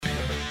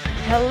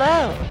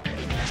Hello,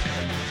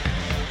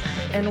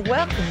 and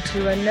welcome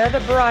to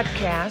another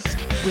broadcast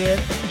with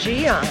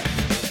Gian.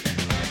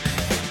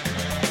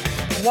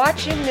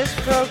 Watching this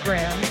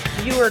program,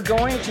 you are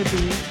going to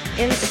be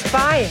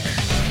inspired,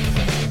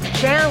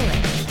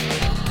 challenged,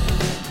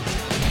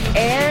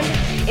 and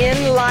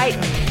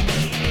enlightened.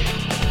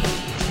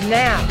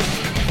 Now,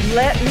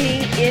 let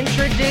me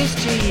introduce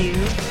to you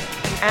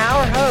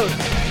our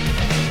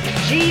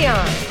host,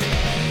 Gian.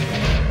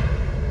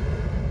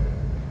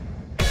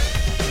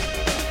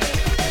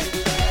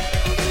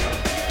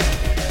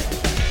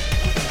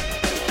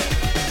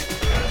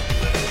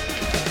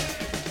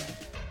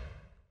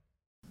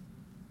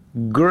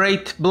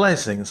 Great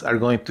blessings are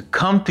going to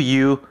come to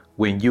you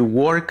when you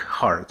work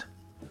hard.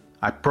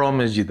 I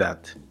promise you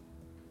that.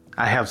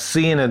 I have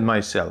seen it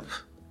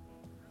myself.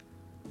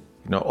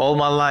 All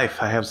my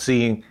life I have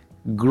seen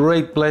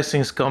great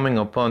blessings coming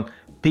upon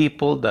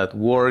people that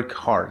work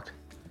hard.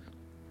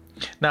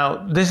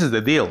 Now, this is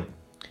the deal.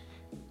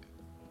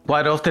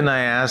 Quite often I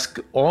ask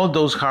all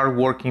those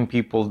hardworking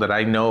people that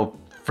I know,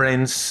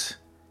 friends,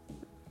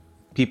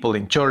 people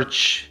in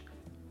church,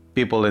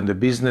 people in the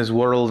business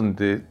world,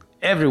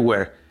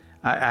 everywhere,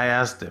 I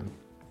ask them,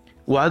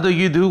 why do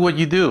you do what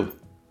you do?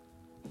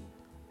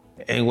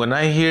 And when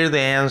I hear the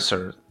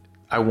answer,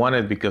 I want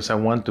it because I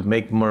want to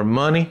make more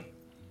money,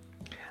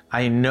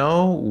 I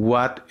know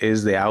what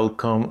is the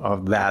outcome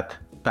of that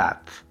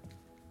path.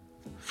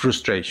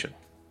 Frustration.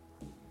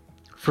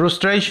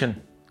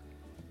 Frustration.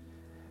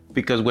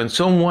 Because when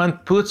someone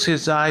puts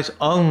his eyes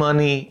on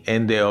money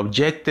and the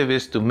objective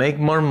is to make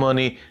more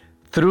money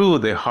through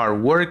the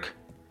hard work,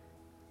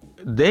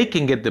 they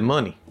can get the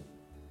money.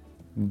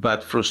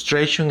 But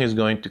frustration is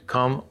going to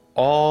come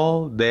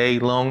all day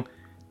long,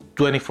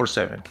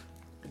 24/7,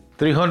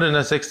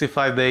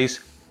 365 days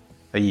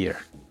a year.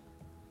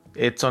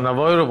 It's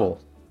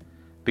unavoidable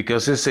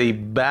because it's a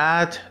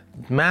bad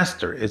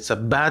master. It's a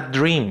bad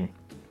dream.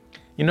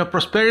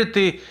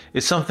 Prosperity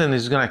is something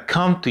that's going to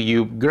come to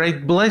you.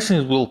 Great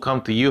blessings will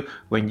come to you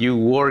when you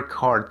work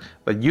hard,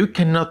 but you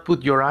cannot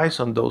put your eyes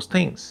on those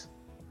things.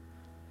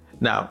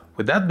 Now,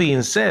 with that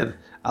being said,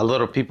 a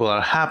lot of people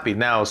are happy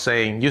now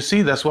saying, you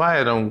see, that's why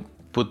I don't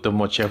put too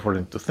much effort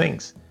into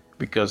things,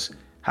 because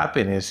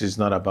happiness is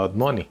not about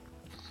money.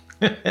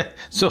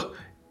 So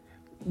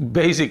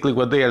basically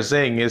what they are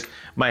saying is,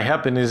 my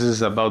happiness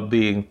is about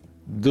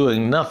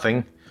doing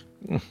nothing.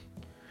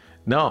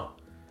 No.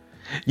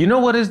 You know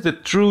what is the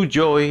true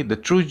joy? The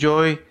true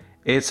joy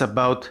is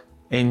about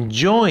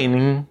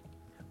enjoying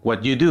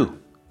what you do,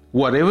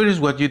 whatever is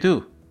what you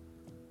do.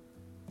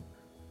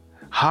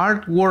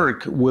 Hard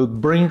work will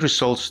bring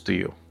results to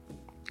you.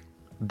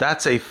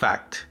 That's a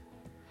fact.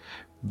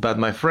 But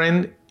my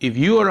friend, if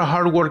you are a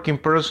hardworking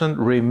person,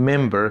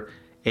 remember,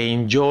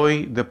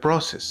 enjoy the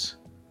process.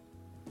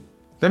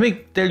 Let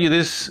me tell you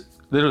this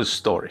little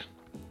story.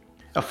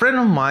 A friend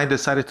of mine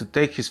decided to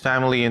take his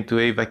family into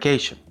a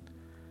vacation.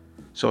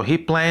 So he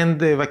planned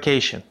the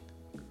vacation.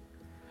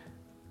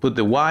 Put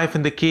the wife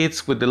and the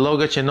kids with the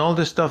luggage and all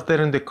the stuff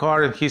there in the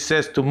car, and he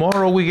says,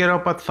 tomorrow we get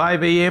up at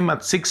 5 a.m.,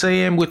 at 6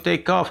 a.m. we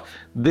take off.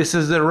 This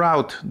is the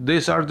route,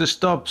 these are the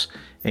stops.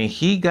 And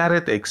he got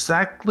it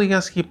exactly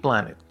as he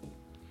planned it.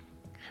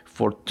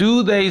 For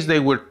 2 days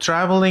they were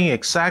traveling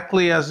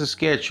exactly as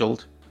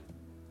scheduled.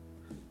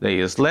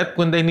 They slept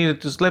when they needed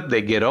to sleep,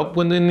 they get up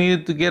when they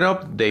needed to get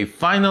up. They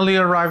finally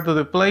arrived at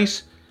the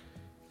place,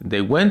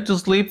 they went to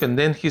sleep, and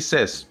then he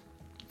says,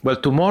 well,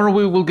 tomorrow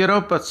we will get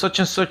up at such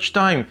and such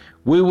time.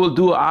 We will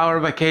do our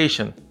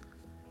vacation.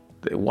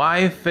 The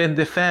wife and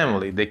the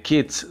family, the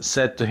kids,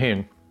 said to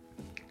him,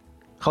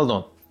 hold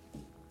on.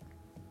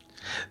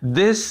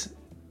 This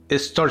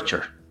is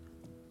torture.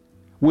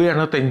 We are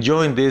not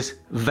enjoying this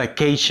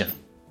vacation.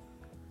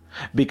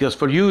 Because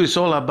for you, it's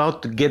all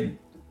about to get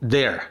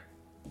there.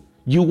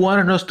 You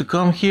wanted us to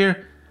come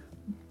here.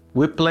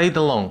 We played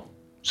along.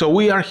 So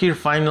we are here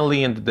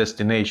finally in the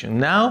destination.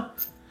 Now,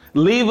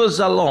 leave us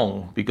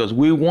alone because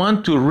we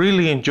want to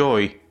really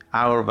enjoy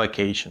our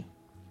vacation.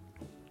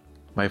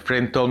 My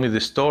friend told me the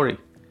story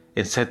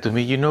and said to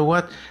me, you know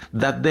what?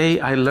 That day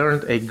I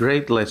learned a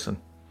great lesson.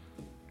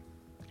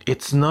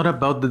 It's not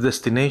about the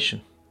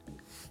destination.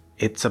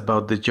 It's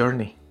about the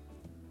journey.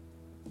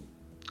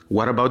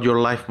 What about your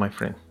life, my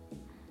friend?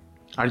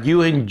 Are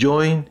you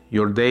enjoying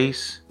your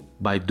days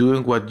by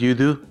doing what you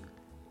do?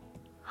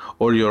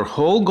 Or your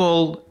whole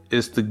goal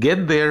is to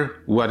get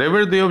there,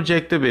 whatever the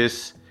objective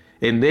is,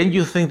 and then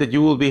you think that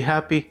you will be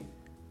happy?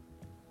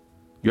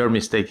 You're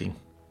mistaken.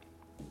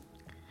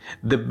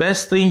 The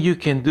best thing you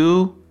can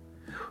do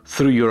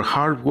through your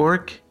hard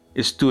work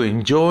is to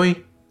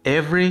enjoy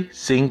every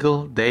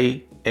single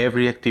day,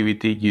 every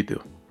activity you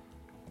do.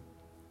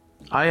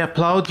 I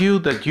applaud you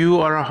that you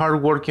are a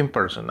hardworking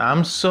person.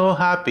 I'm so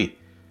happy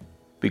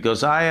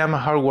because I am a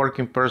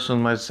hardworking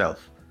person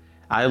myself.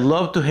 I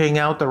love to hang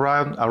out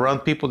around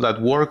people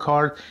that work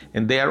hard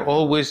and they are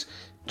always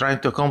trying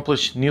to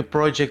accomplish new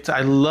projects.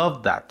 I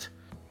love that.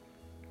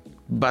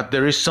 But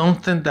there is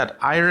something that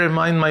I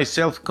remind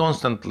myself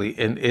constantly,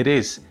 and it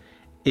is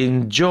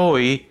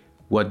enjoy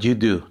what you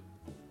do.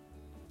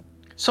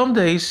 Some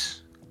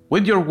days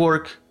with your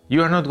work,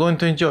 you are not going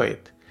to enjoy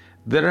it.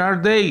 There are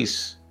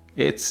days,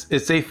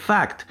 it's a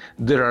fact,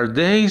 there are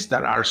days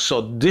that are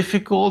so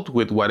difficult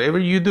with whatever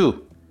you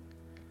do.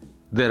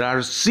 There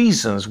are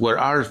seasons where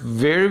are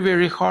very,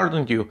 very hard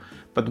on you.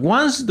 But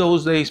once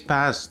those days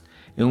passed,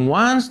 and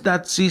once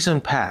that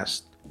season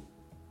passed,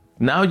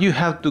 now you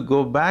have to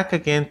go back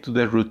again to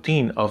the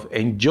routine of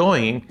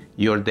enjoying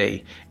your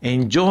day,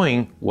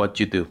 enjoying what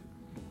you do.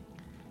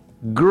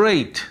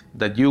 Great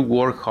that you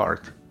work hard.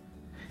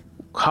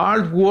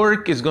 Hard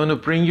work is going to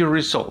bring you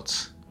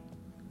results.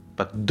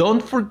 But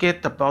don't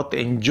forget about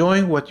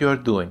enjoying what you're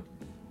doing.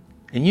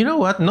 And you know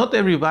what? Not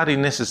everybody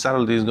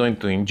necessarily is going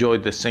to enjoy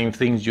the same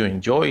things you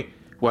enjoy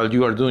while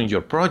you are doing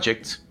your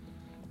projects,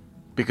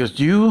 because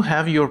you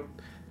have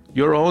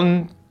your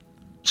own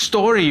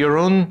story, your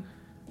own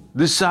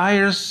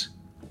desires,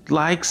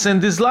 likes and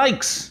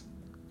dislikes.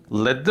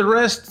 Let the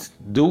rest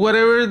do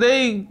whatever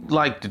they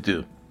like to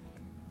do.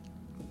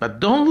 But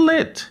don't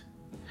let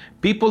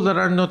people that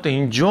are not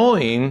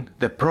enjoying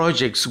the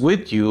projects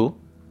with you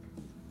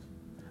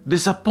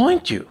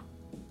disappoint you.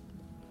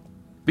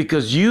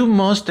 Because you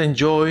must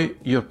enjoy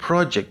your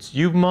projects.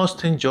 You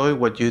must enjoy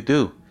what you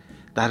do.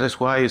 That is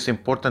why it's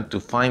important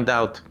to find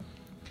out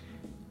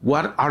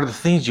what are the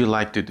things you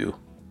like to do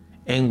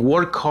and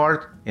work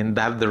hard in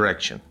that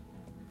direction.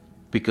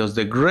 Because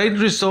the great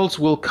results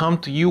will come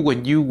to you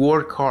when you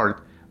work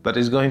hard, but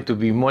it's going to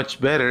be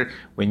much better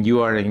when you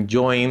are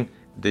enjoying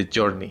the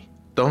journey.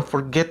 Don't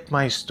forget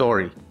my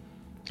story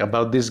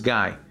about this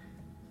guy.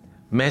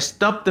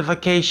 Messed up the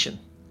vacation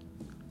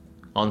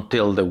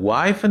until the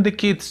wife and the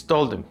kids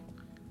told him,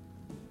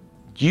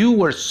 "You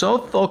were so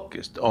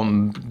focused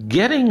on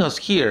getting us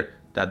here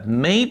that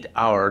made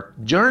our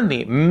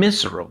journey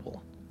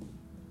miserable."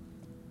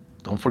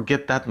 Don't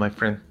forget that, my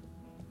friend.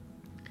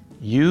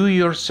 You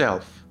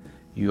yourself,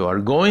 you are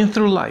going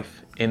through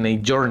life in a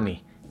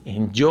journey.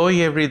 Enjoy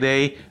every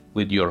day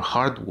with your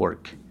hard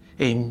work.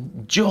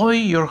 Enjoy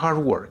your hard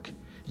work.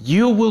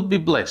 You will be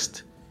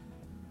blessed,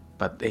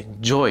 but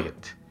enjoy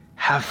it.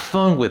 Have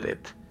fun with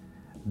it.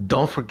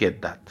 Don't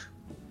forget that.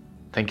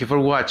 Thank you for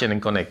watching and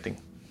connecting.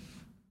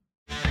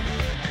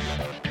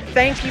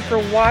 Thank you for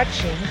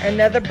watching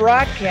another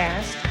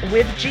broadcast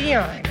with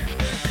Gian.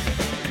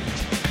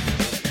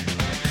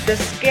 The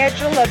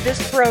schedule of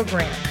this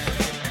program: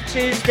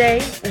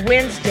 Tuesday,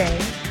 Wednesday,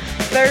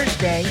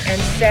 Thursday,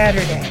 and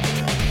Saturday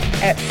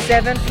at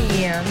 7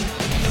 p.m.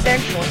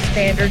 Central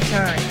Standard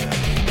Time.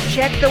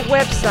 Check the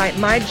website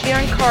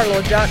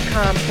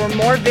mygiancarlo.com for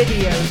more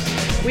videos.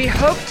 We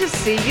hope to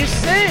see you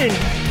soon.